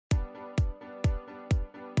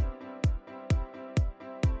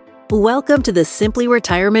Welcome to the Simply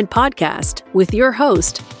Retirement Podcast with your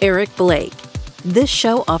host, Eric Blake. This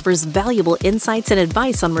show offers valuable insights and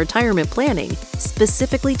advice on retirement planning,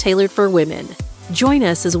 specifically tailored for women. Join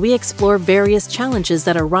us as we explore various challenges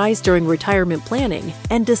that arise during retirement planning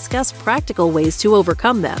and discuss practical ways to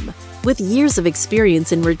overcome them. With years of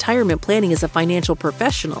experience in retirement planning as a financial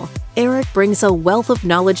professional, Eric brings a wealth of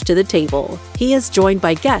knowledge to the table. He is joined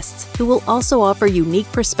by guests who will also offer unique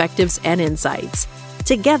perspectives and insights.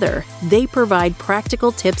 Together, they provide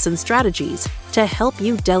practical tips and strategies to help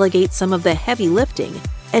you delegate some of the heavy lifting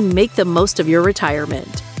and make the most of your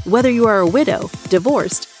retirement. Whether you are a widow,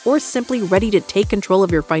 divorced, or simply ready to take control of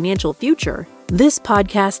your financial future, this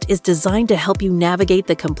podcast is designed to help you navigate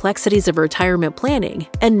the complexities of retirement planning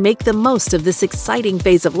and make the most of this exciting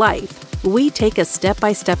phase of life. We take a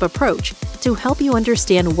step-by-step approach to help you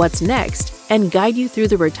understand what's next and guide you through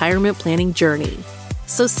the retirement planning journey.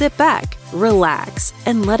 So sit back, relax,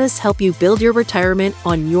 and let us help you build your retirement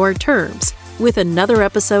on your terms with another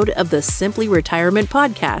episode of the Simply Retirement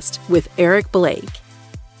Podcast with Eric Blake.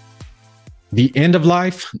 The end of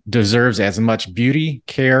life deserves as much beauty,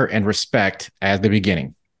 care, and respect as the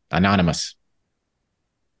beginning. Anonymous.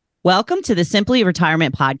 Welcome to the Simply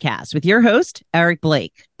Retirement Podcast with your host, Eric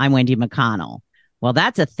Blake. I'm Wendy McConnell. Well,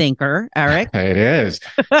 that's a thinker, Eric. It is.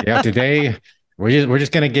 Yeah, today we're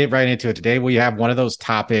just going to get right into it. Today we have one of those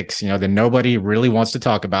topics, that nobody really wants to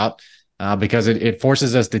talk about because it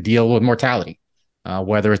forces us to deal with mortality.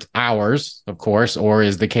 Whether it's ours, of course, or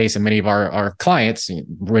is the case in many of our clients,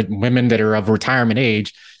 women that are of retirement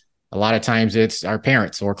age. A lot of times it's our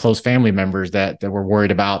parents or close family members that we're worried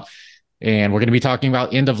about. And we're going to be talking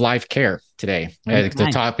about end-of-life care today. Okay. It's a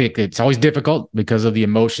topic, it's always difficult because of the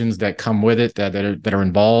emotions that come with it that are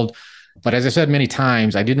involved. But as I said many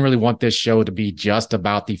times, I didn't really want this show to be just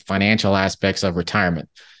about the financial aspects of retirement.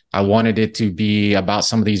 I wanted it to be about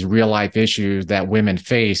some of these real life issues that women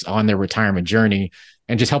face on their retirement journey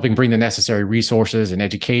and just helping bring the necessary resources and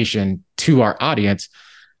education to our audience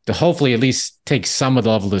to hopefully at least take some of the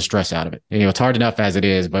level of stress out of it. It's hard enough as it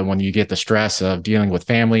is, but when you get the stress of dealing with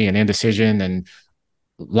family and indecision and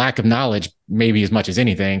lack of knowledge, maybe as much as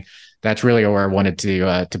anything, that's really where I wanted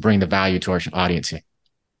to bring the value to our audience here.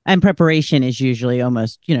 And preparation is usually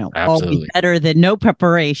almost, always better than no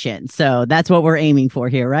preparation. So that's what we're aiming for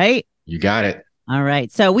here, right? You got it. All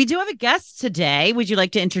right. So we do have a guest today. Would you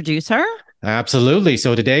like to introduce her? Absolutely.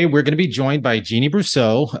 So today we're going to be joined by Jeanne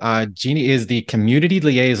Brosseau. Jeanne is the community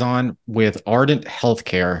liaison with Ardent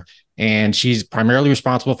Healthcare, and she's primarily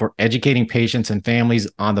responsible for educating patients and families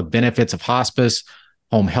on the benefits of hospice,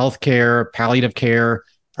 home health care, palliative care,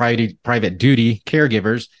 private duty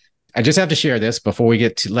caregivers. I just have to share this before we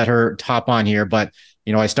get to let her hop on here. But,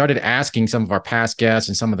 I started asking some of our past guests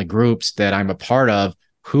and some of the groups that I'm a part of,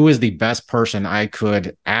 who is the best person I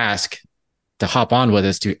could ask to hop on with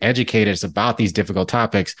us to educate us about these difficult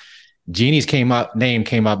topics. Jeanne's name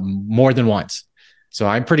came up more than once. So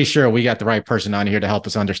I'm pretty sure we got the right person on here to help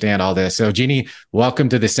us understand all this. So Jeanne, welcome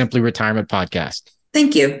to the Simply Retirement Podcast.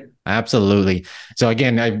 Thank you. Absolutely. So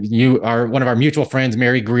again, you are one of our mutual friends,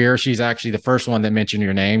 Mary Greer. She's actually the first one that mentioned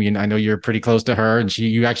your name. I know you're pretty close to her, and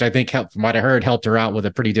you actually, I think, from what I heard, helped her out with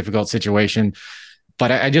a pretty difficult situation.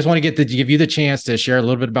 But I just want to give you the chance to share a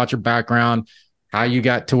little bit about your background, how you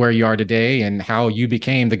got to where you are today, and how you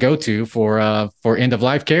became the go-to for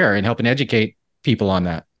end-of-life care and helping educate people on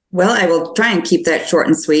that. Well, I will try and keep that short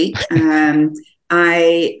and sweet.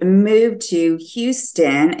 I moved to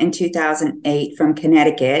Houston in 2008 from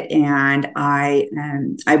Connecticut, and I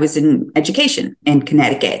was in education in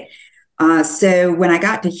Connecticut. So when I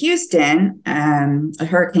got to Houston, a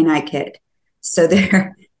hurricane hit. So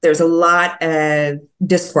there's a lot of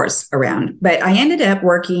discourse around. But I ended up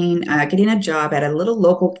getting a job at a little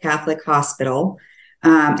local Catholic hospital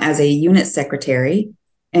as a unit secretary,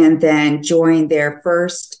 and then joined their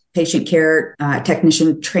first patient care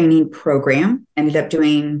technician training program, ended up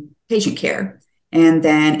doing patient care. And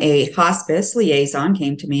then a hospice liaison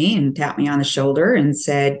came to me and tapped me on the shoulder and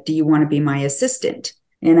said, "Do you want to be my assistant?"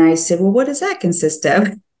 And I said, "Well, what does that consist of?"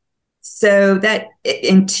 So that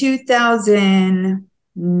in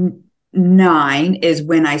 2009 is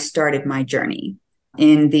when I started my journey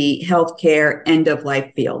in the healthcare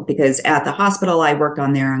end-of-life field, because at the hospital, I worked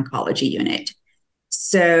on their oncology unit.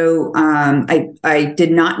 So I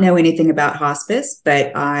did not know anything about hospice,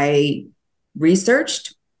 but I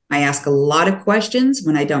researched. I ask a lot of questions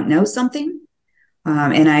when I don't know something.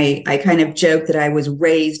 And I kind of joke that I was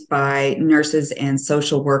raised by nurses and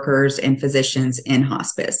social workers and physicians in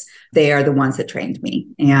hospice. They are the ones that trained me.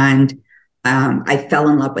 And I fell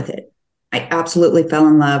in love with it. I absolutely fell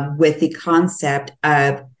in love with the concept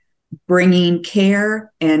of bringing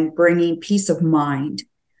care and bringing peace of mind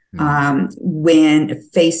when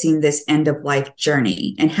facing this end of life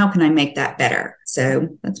journey. And how can I make that better?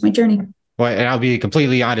 So that's my journey. Well, and I'll be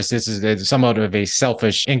completely honest, this is somewhat of a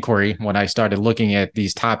selfish inquiry when I started looking at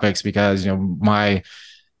these topics, because, my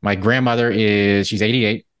grandmother she's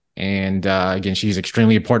 88. And again, she's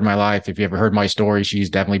extremely important in my life. If you ever heard my story, she's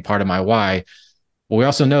definitely part of my why. But we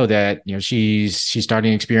also know that, she's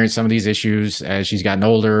starting to experience some of these issues as she's gotten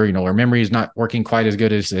older. Her memory is not working quite as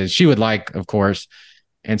good as she would like, of course.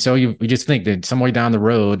 And so we just think that some way down the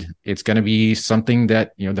road, it's going to be something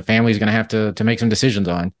that, the family is going to have to make some decisions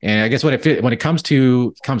on. And I guess when it comes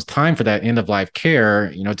time for that end of life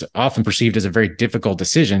care, it's often perceived as a very difficult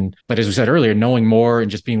decision. But as we said earlier, knowing more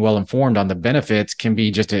and just being well informed on the benefits can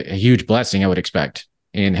be just a huge blessing, I would expect,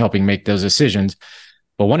 in helping make those decisions.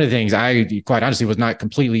 But one of the things I quite honestly was not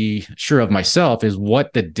completely sure of myself is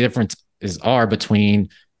what the differences are between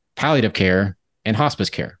palliative care and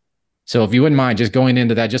hospice care. So if you wouldn't mind just going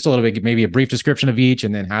into that just a little bit, maybe a brief description of each,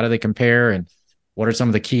 and then how do they compare, and what are some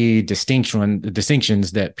of the key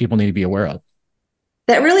distinctions that people need to be aware of?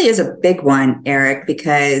 That really is a big one, Eric,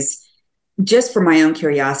 because just for my own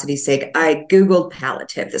curiosity's sake, I Googled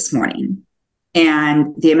palliative this morning,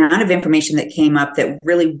 and the amount of information that came up that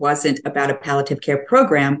really wasn't about a palliative care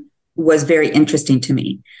program was very interesting to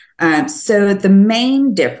me. So the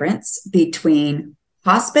main difference between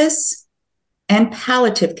hospice and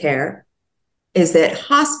palliative care is that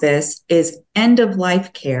hospice is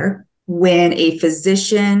end-of-life care when a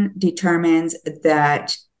physician determines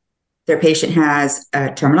that their patient has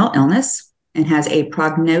a terminal illness and has a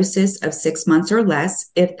prognosis of 6 months or less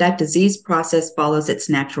if that disease process follows its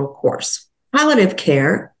natural course. Palliative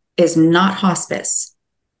care is not hospice.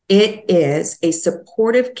 It is a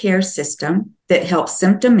supportive care system that helps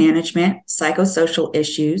symptom management, psychosocial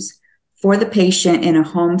issues for the patient in a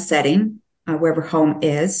home setting, wherever home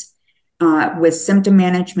is, with symptom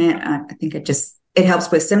management. It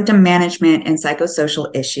helps with symptom management and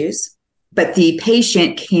psychosocial issues, but the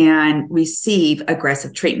patient can receive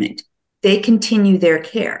aggressive treatment. They continue their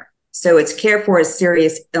care. So it's care for a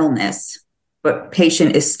serious illness, but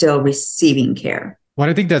patient is still receiving care. Well,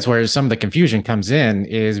 I think that's where some of the confusion comes in,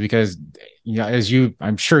 is because,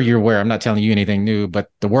 I'm sure you're aware, I'm not telling you anything new, but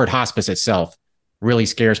the word hospice itself really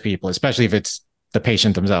scares people, especially if it's the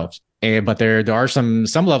patient themselves. But there are some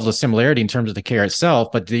level of similarity in terms of the care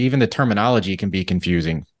itself, but even the terminology can be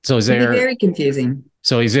confusing. So is there very confusing?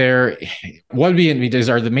 So is there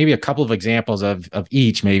maybe a couple of examples of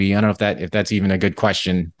each? Maybe, I don't know if that's even a good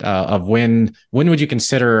question, of when would you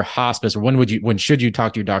consider hospice, or when should you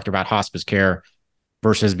talk to your doctor about hospice care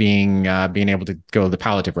versus being able to go the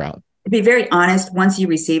palliative route? To be very honest, once you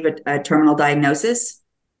receive a terminal diagnosis,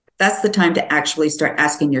 that's the time to actually start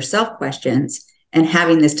asking yourself questions and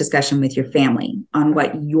having this discussion with your family on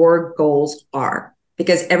what your goals are,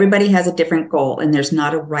 because everybody has a different goal and there's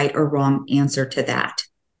not a right or wrong answer to that.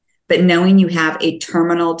 But knowing you have a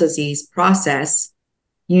terminal disease process,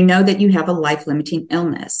 you know that you have a life-limiting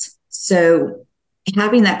illness. So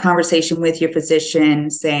having that conversation with your physician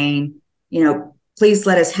saying, please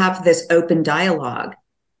let us have this open dialogue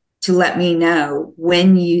to let me know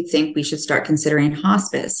when you think we should start considering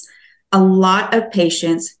hospice. A lot of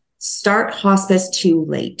patients start hospice too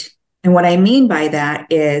late. And what I mean by that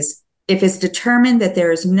is, if it's determined that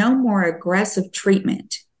there is no more aggressive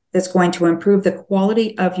treatment that's going to improve the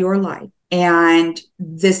quality of your life, and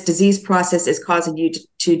this disease process is causing you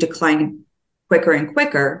to decline quicker and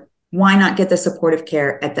quicker, why not get the supportive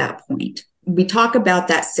care at that point? We talk about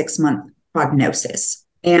that 6-month prognosis.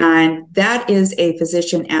 And that is a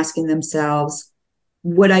physician asking themselves,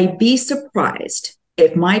 would I be surprised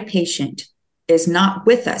if my patient is not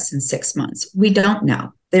with us in 6 months? We don't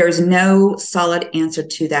know. There is no solid answer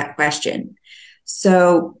to that question.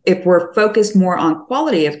 So if we're focused more on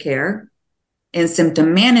quality of care and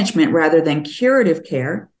symptom management rather than curative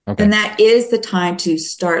care, then that is the time to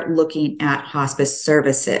start looking at hospice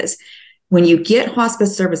services. When you get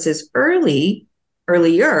hospice services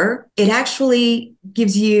earlier, it actually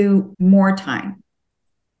gives you more time.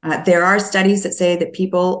 There are studies that say that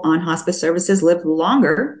people on hospice services live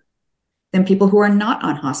longer than people who are not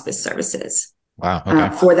on hospice services. Wow.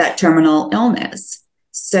 Okay. For that terminal illness.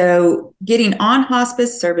 So getting on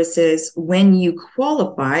hospice services when you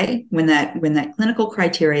qualify, when that clinical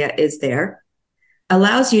criteria is there,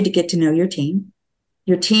 allows you to get to know your team.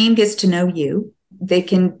 Your team gets to know you. They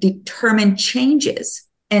can determine changes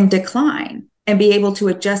and decline and be able to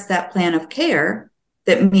adjust that plan of care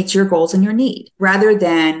that meets your goals and your need, rather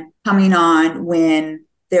than coming on when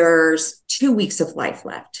there's 2 weeks of life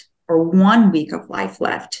left or 1 week of life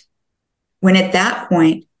left. When at that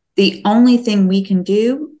point, The only thing we can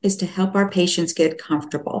do is to help our patients get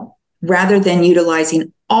comfortable rather than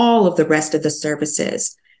utilizing all of the rest of the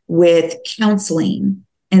services with counseling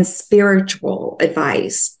and spiritual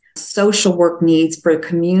advice, social work needs for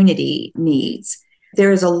community needs.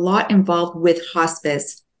 There is a lot involved with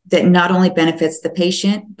hospice that not only benefits the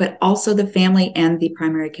patient, but also the family and the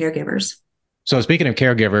primary caregivers. So speaking of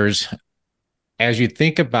caregivers, as you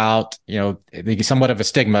think about, somewhat of a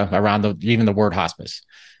stigma around even the word hospice,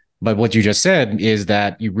 but what you just said is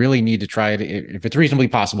that you really need to try to, if it's reasonably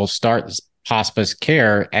possible, start hospice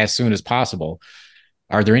care as soon as possible.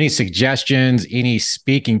 Are there any suggestions, any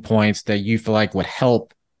speaking points that you feel like would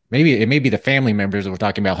help? Maybe it may be the family members that we're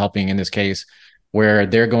talking about helping in this case, where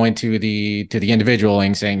they're going to the individual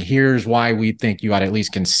and saying, here's why we think you ought to at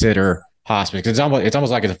least consider hospice. Because it's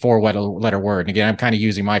almost like it's a four-letter word. And again, I'm kind of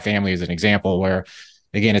using my family as an example where,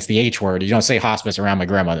 again, it's the H word. You don't say hospice around my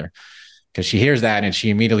grandmother because she hears that and she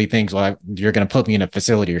immediately thinks, well, you're going to put me in a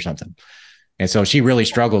facility or something. And so she really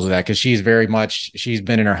struggles with that because she's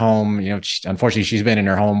been in her home, unfortunately, she's been in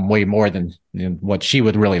her home way more than what she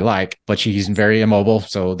would really like, but she's very immobile.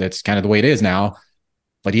 So that's kind of the way it is now.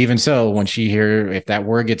 But even so, when if that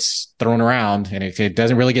word gets thrown around, and it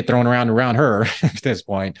doesn't really get thrown around her at this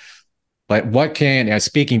point, but what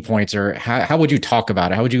speaking points, or how would you talk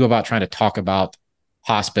about it? How would you go about trying to talk about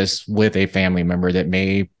hospice with a family member that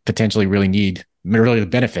may potentially really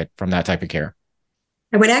benefit from that type of care?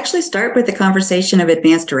 I would actually start with the conversation of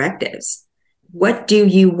advanced directives. What do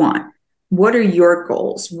you want? What are your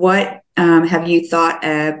goals? What have you thought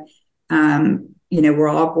of? We're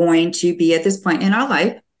all going to be at this point in our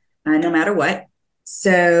life, no matter what.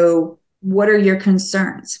 So what are your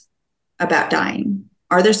concerns about dying?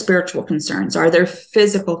 Are there spiritual concerns? Are there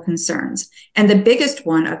physical concerns? And the biggest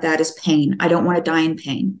one of that is pain. I don't want to die in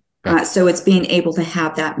pain. So it's being able to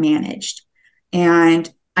have that managed.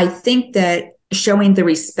 And I think that showing the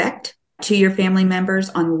respect to your family members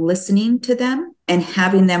on listening to them and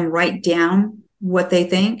having them write down what they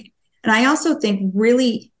think. And I also think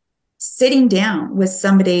really sitting down with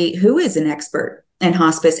somebody who is an expert in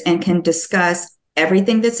hospice and can discuss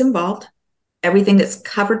everything that's involved, everything that's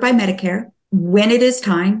covered by Medicare, when it is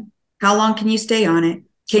time, how long can you stay on it?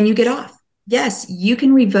 Can you get off? Yes, you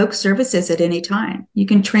can revoke services at any time. You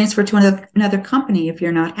can transfer to another company if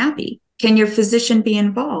you're not happy. Can your physician be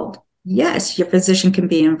involved? Yes, your physician can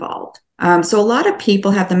be involved. So a lot of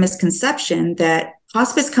people have the misconception that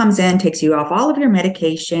hospice comes in, takes you off all of your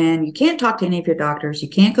medication. You can't talk to any of your doctors. You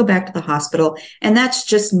can't go back to the hospital. And that's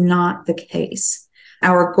just not the case.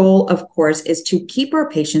 Our goal, of course, is to keep our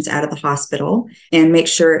patients out of the hospital and make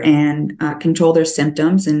sure and control their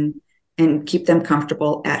symptoms and keep them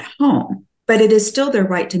comfortable at home. But it is still their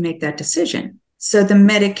right to make that decision. So the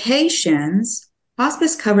medications,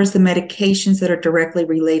 hospice covers the medications that are directly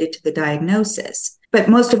related to the diagnosis. But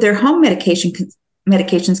most of their home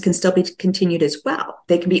medications can still be continued as well.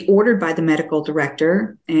 They can be ordered by the medical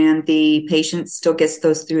director, and the patient still gets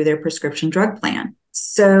those through their prescription drug plan.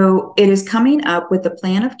 So it is coming up with a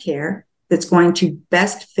plan of care that's going to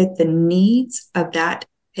best fit the needs of that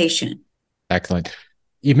patient. Excellent.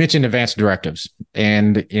 You mentioned advanced directives,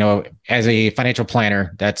 and as a financial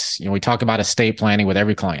planner, that's we talk about estate planning with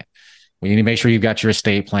every client. We need to make sure you've got your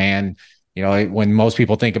estate plan. When most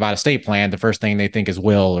people think about estate plan, the first thing they think is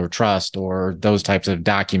will or trust or those types of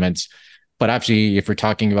documents. But actually, if we're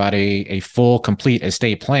talking about a full, complete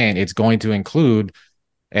estate plan, it's going to include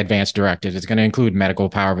advanced directives. It's going to include medical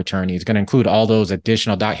power of attorney. It's going to include all those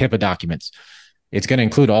additional HIPAA documents. It's going to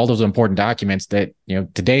include all those important documents that,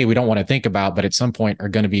 today we don't want to think about, but at some point are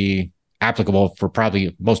going to be applicable for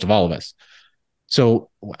probably most of all of us. So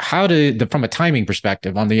from a timing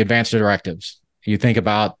perspective on the advanced directives, you think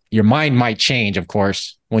about your mind might change, of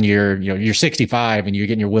course, when you're 65 and you're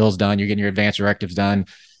getting your wills done, you're getting your advanced directives done.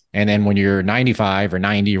 And then when you're 95 or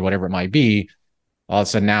 90 or whatever it might be, all of a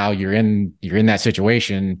sudden now you're in that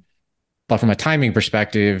situation. But from a timing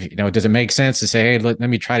perspective, does it make sense to say, hey, let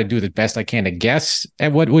me try to do the best I can to guess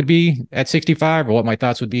at what would be at 65 or what my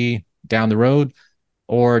thoughts would be down the road,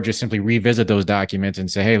 or just simply revisit those documents and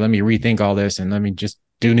say, hey, let me rethink all this and let me just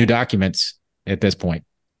do new documents at this point?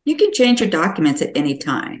 You can change your documents at any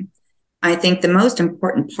time. I think the most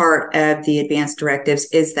important part of the advanced directives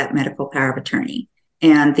is that medical power of attorney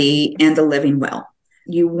and the living will.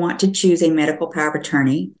 You want to choose a medical power of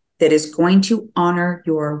attorney that is going to honor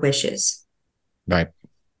your wishes. Right.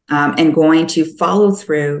 And going to follow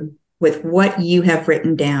through with what you have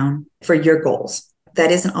written down for your goals.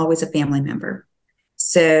 That isn't always a family member.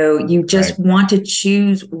 So you just want to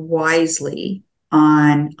choose wisely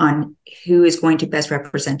on who is going to best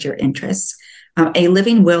represent your interests. A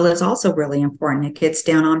living will is also really important. It gets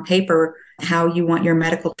down on paper how you want your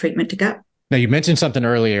medical treatment to go. Now, you mentioned something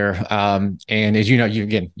earlier, and as you know,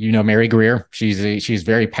 you know Mary Greer. She's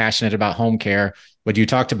very passionate about home care. But you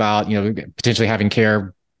talked about potentially having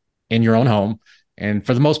care in your own home, and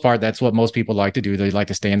for the most part, that's what most people like to do. They like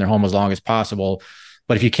to stay in their home as long as possible.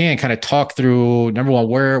 But if you can, kind of talk through, number one,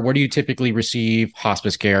 where do you typically receive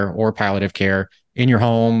hospice care or palliative care in your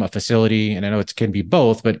home, a facility? And I know it can be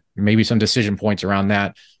both, but maybe some decision points around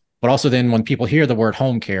that. But also then when people hear the word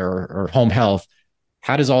home care or home health,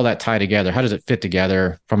 how does all that tie together? How does it fit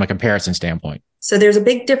together from a comparison standpoint? So there's a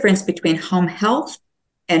big difference between home health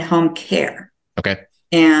and home care. Okay.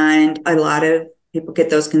 And a lot of people get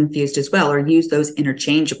those confused as well, or use those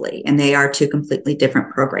interchangeably, and they are two completely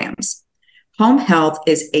different programs. Home health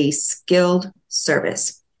is a skilled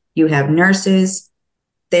service. You have nurses,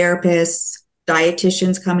 therapists,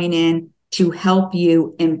 dietitians coming in to help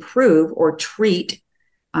you improve or treat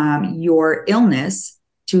your illness,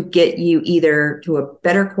 to get you either to a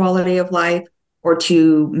better quality of life or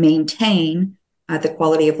to maintain the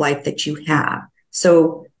quality of life that you have.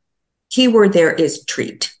 So keyword there is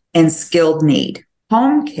treat and skilled need.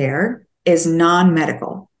 Home care is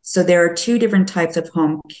non-medical. So there are two different types of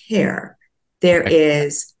home care. There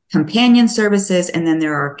is companion services, and then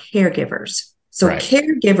there are caregivers. So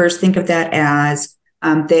caregivers, think of that as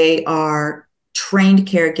they are trained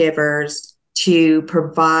caregivers to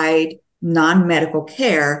provide non-medical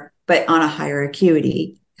care, but on a higher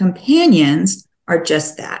acuity. Companions are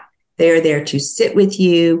just that. They are there to sit with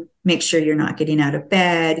you, make sure you're not getting out of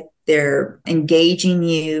bed. They're engaging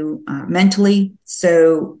you mentally.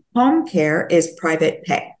 So home care is private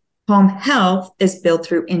pay. Home health is billed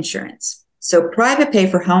through insurance. So private pay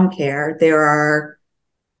for home care, there are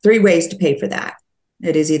three ways to pay for that.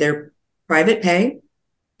 It is either private pay,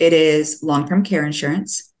 it is long-term care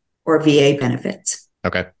insurance, or VA benefits.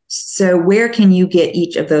 Okay. So where can you get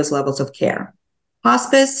each of those levels of care?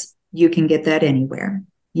 Hospice, you can get that anywhere.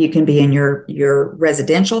 You can be in your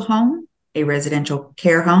residential home, a residential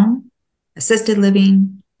care home, assisted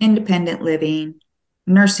living, independent living,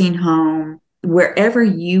 nursing home, wherever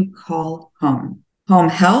you call home. Home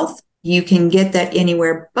health, you can get that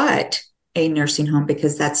anywhere but a nursing home,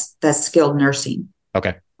 because that's skilled nursing.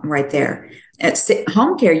 Okay. Right there. At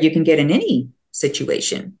home care, you can get in any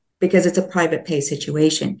situation because it's a private pay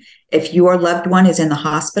situation. If your loved one is in the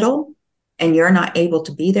hospital and you're not able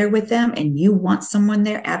to be there with them and you want someone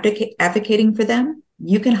there advocating for them,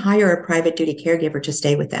 you can hire a private duty caregiver to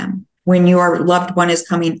stay with them. When your loved one is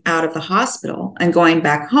coming out of the hospital and going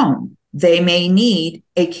back home, they may need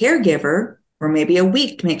a caregiver for maybe a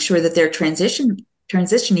week to make sure that they're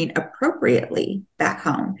transitioning appropriately back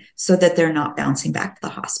home so that they're not bouncing back to the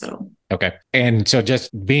hospital. Okay. And so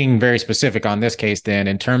just being very specific on this case, then,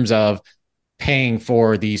 in terms of paying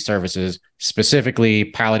for these services, specifically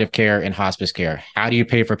palliative care and hospice care, how do you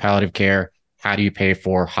pay for palliative care? How do you pay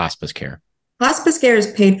for hospice care? Hospice care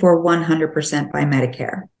is paid for 100% by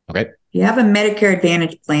Medicare. Okay. If you have a Medicare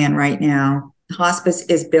Advantage plan right now, hospice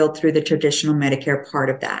is billed through the traditional Medicare part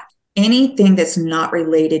of that. Anything that's not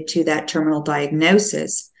related to that terminal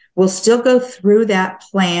diagnosis will still go through that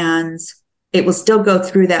plan's, it will still go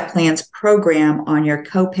through that plan's program on your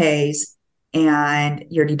copays and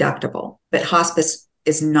your deductible. But hospice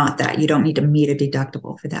is not that. You don't need to meet a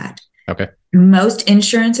deductible for that. Okay. Most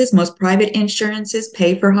private insurances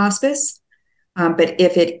pay for hospice. But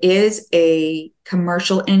if it is a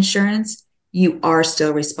commercial insurance, you are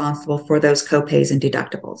still responsible for those copays and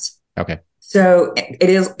deductibles. Okay. So it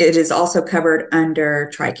is also covered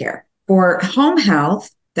under TRICARE. For home health,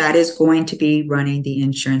 that is going to be running the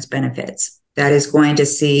insurance benefits. That is going to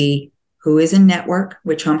see who is in network,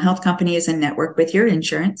 which home health company is in network with your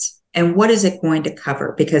insurance, and what is it going to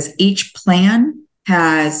cover? Because each plan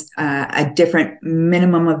has a different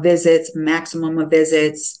minimum of visits, maximum of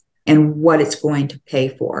visits, and what it's going to pay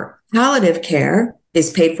for. Palliative care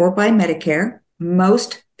is paid for by Medicare,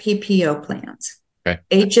 most PPO plans. Okay.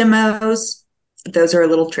 HMOs, those are a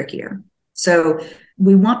little trickier. So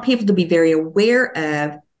we want people to be very aware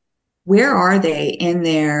of where are they in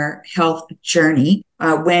their health journey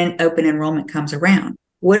when open enrollment comes around.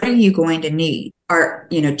 What are you going to need?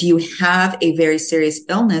 Do you have a very serious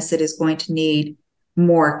illness that is going to need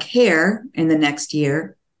more care in the next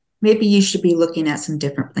year? Maybe you should be looking at some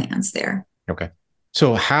different plans there. Okay.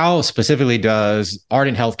 So how specifically does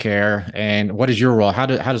Ardent Healthcare, and what is your role? How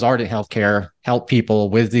does Ardent Healthcare help people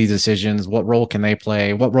with these decisions? What role can they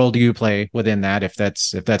play? What role do you play within that, if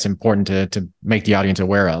that's important to make the audience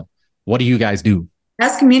aware of? What do you guys do?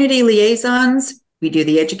 As community liaisons, we do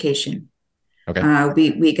the education.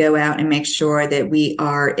 Okay. We go out and make sure that we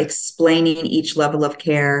are explaining each level of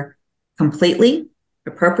care completely,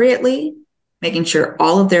 appropriately, making sure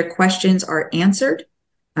all of their questions are answered,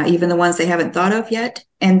 even the ones they haven't thought of yet,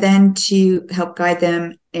 and then to help guide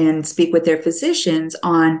them and speak with their physicians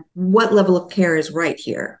on what level of care is right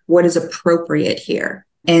here, what is appropriate here,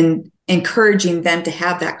 and encouraging them to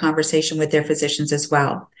have that conversation with their physicians as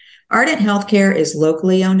well. Ardent Healthcare is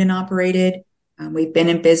locally owned and operated. We've been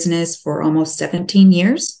in business for almost 17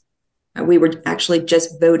 years. We were actually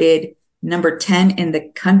just voted number 10 in the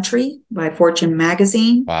country by Fortune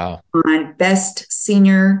magazine. Wow. On best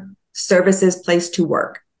senior services place to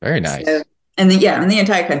work. Very nice. So, in the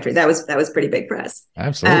entire country. That was pretty big for us.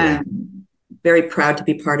 Absolutely. Very proud to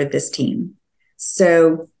be part of this team.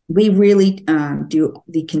 So we really do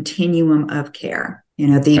the continuum of care.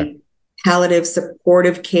 The palliative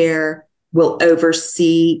supportive care will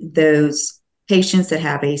oversee those patients that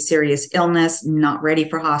have a serious illness, not ready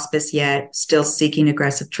for hospice yet, still seeking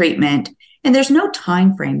aggressive treatment. And there's no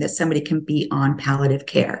time frame that somebody can be on palliative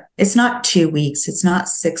care. It's not 2 weeks. It's not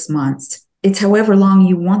 6 months. It's however long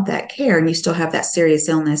you want that care, and you still have that serious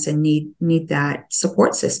illness and need that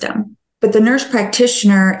support system. But the nurse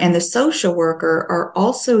practitioner and the social worker are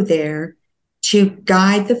also there to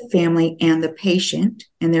guide the family and the patient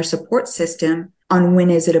and their support system on when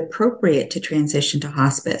is it appropriate to transition to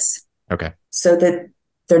hospice. Okay. So that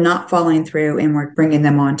they're not following through and we're bringing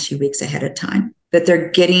them on 2 weeks ahead of time, that they're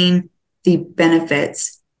getting the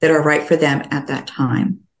benefits that are right for them at that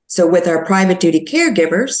time. So with our private duty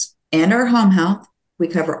caregivers and our home health, we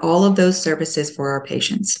cover all of those services for our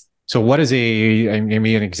patients. So what is an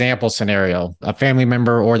example scenario, a family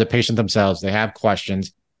member or the patient themselves, they have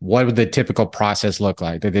questions. What would the typical process look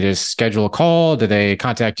like? Did they just schedule a call? Did they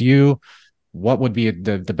contact you? What would be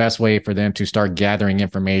the best way for them to start gathering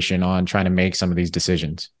information on trying to make some of these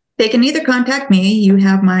decisions? They can either contact me. You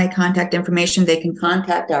have my contact information. They can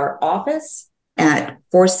contact our office at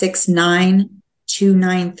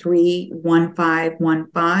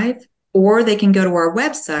 469-293-1515, or they can go to our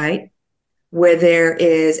website where there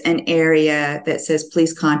is an area that says,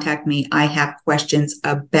 please contact me. I have questions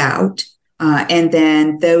about. And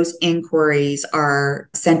then those inquiries are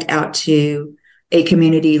sent out to a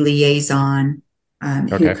community liaison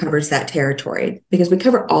who covers that territory, because we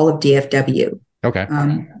cover all of DFW. Okay.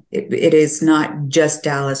 It is not just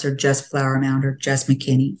Dallas or just Flower Mound or just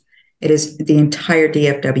McKinney. It is the entire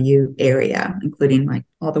DFW area, including like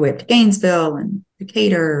all the way up to Gainesville and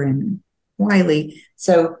Decatur and Wiley.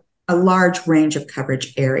 So a large range of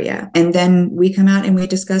coverage area. And then we come out and we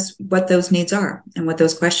discuss what those needs are and what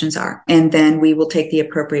those questions are. And then we will take the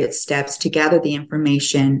appropriate steps to gather the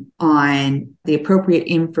information on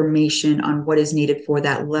what is needed for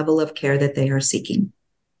that level of care that they are seeking.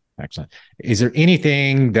 Excellent. Is there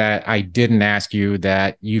anything that I didn't ask you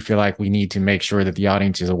that you feel like we need to make sure that the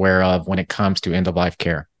audience is aware of when it comes to end-of-life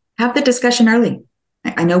care? Have the discussion early.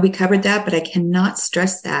 I know we covered that, but I cannot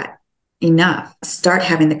stress that enough. Start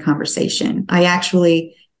having the conversation. I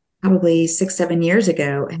actually, probably 6-7 years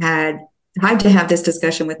ago, tried to have this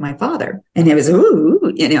discussion with my father. And it was,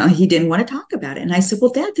 he didn't want to talk about it. And I said,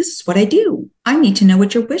 well, Dad, this is what I do. I need to know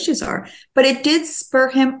what your wishes are. But it did spur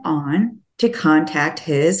him on to contact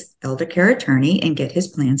his elder care attorney and get his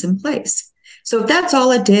plans in place. So if that's all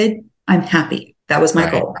it did, I'm happy. That was my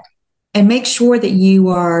goal. And make sure that you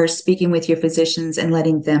are speaking with your physicians and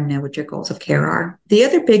letting them know what your goals of care are. The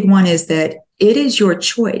other big one is that it is your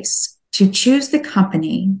choice to choose the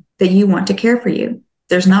company that you want to care for you.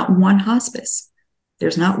 There's not one hospice.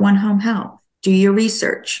 There's not one home health. Do your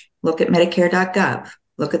research. Look at Medicare.gov.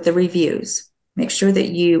 Look at the reviews. Make sure that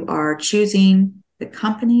you are choosing the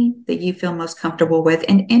company that you feel most comfortable with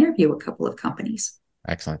and interview a couple of companies.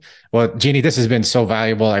 Excellent. Well, Jeanne, this has been so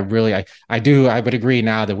valuable. I would agree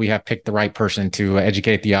now that we have picked the right person to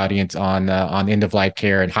educate the audience on end-of-life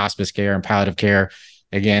care and hospice care and palliative care.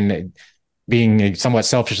 Again, being somewhat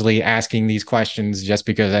selfishly asking these questions just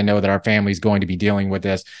because I know that our family is going to be dealing with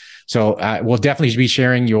this. So we'll definitely be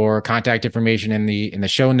sharing your contact information in the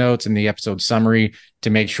show notes and the episode summary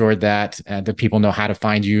to make sure that the people know how to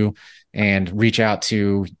find you and reach out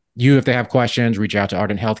to you if they have questions. Reach out to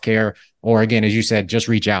Ardent Healthcare, or again, as you said, just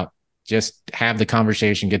reach out, just have the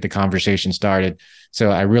conversation, get the conversation started.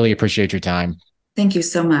 So I really appreciate your time. Thank you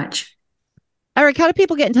so much. Eric, how do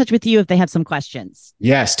people get in touch with you if they have some questions?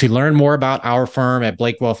 Yes, to learn more about our firm at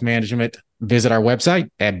Blake Wealth Management, visit our website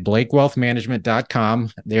at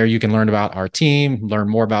blakewealthmanagement.com. There you can learn about our team, learn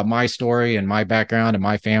more about my story and my background and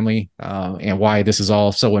my family, and why this is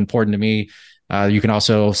all so important to me. You can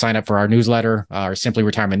also sign up for our newsletter, our Simply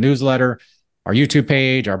Retirement newsletter. our YouTube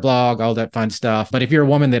page, our blog, all that fun stuff. But if you're a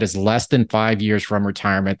woman that is less than 5 years from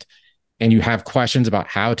retirement and you have questions about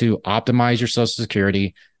how to optimize your Social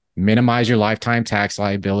Security, minimize your lifetime tax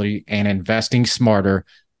liability, and investing smarter,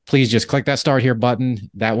 please just click that Start Here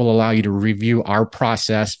button. That will allow you to review our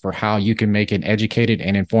process for how you can make an educated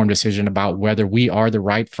and informed decision about whether we are the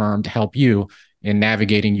right firm to help you in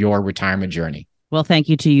navigating your retirement journey. Well, thank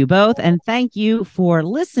you to you both. And thank you for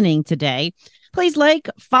listening today. Please like,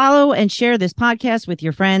 follow, and share this podcast with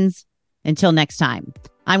your friends. Until next time,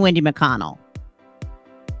 I'm Wendy McConnell.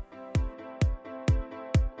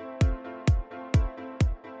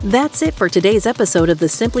 That's it for today's episode of the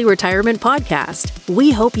Simply Retirement Podcast.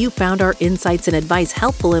 We hope you found our insights and advice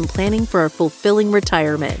helpful in planning for a fulfilling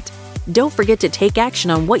retirement. Don't forget to take action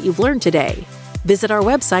on what you've learned today. Visit our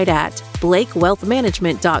website at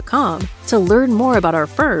blakewealthmanagement.com to learn more about our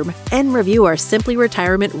firm and review our Simply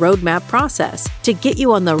Retirement Roadmap process to get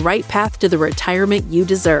you on the right path to the retirement you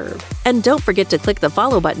deserve. And don't forget to click the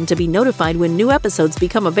follow button to be notified when new episodes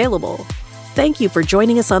become available. Thank you for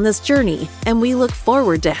joining us on this journey, and we look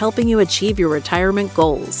forward to helping you achieve your retirement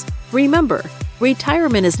goals. Remember,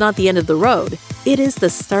 retirement is not the end of the road. It is the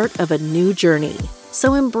start of a new journey.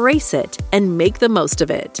 So embrace it and make the most of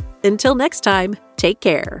it. Until next time, take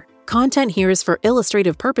care. Content here is for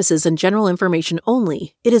illustrative purposes and general information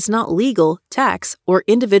only. It is not legal, tax, or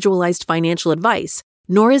individualized financial advice,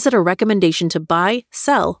 nor is it a recommendation to buy,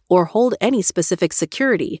 sell, or hold any specific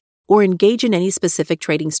security, or engage in any specific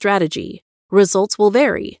trading strategy. Results will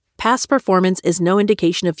vary. Past performance is no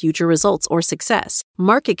indication of future results or success.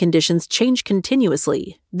 Market conditions change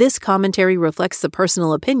continuously. This commentary reflects the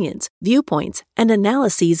personal opinions, viewpoints, and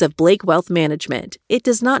analyses of Blake Wealth Management. It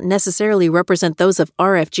does not necessarily represent those of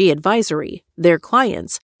RFG Advisory, their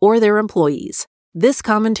clients, or their employees. This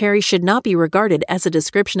commentary should not be regarded as a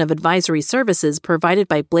description of advisory services provided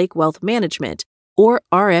by Blake Wealth Management or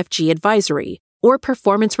RFG Advisory, or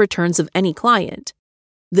performance returns of any client.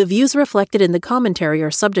 The views reflected in the commentary are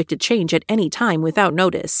subject to change at any time without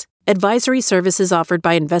notice. Advisory services offered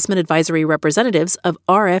by investment advisory representatives of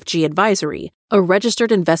RFG Advisory, a registered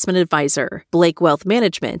investment advisor, Blake Wealth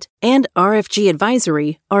Management, and RFG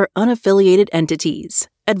Advisory are unaffiliated entities.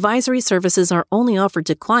 Advisory services are only offered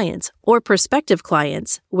to clients or prospective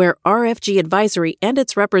clients where RFG Advisory and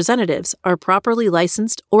its representatives are properly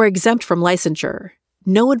licensed or exempt from licensure.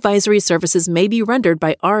 No advisory services may be rendered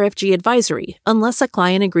by RFG Advisory unless a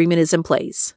client agreement is in place.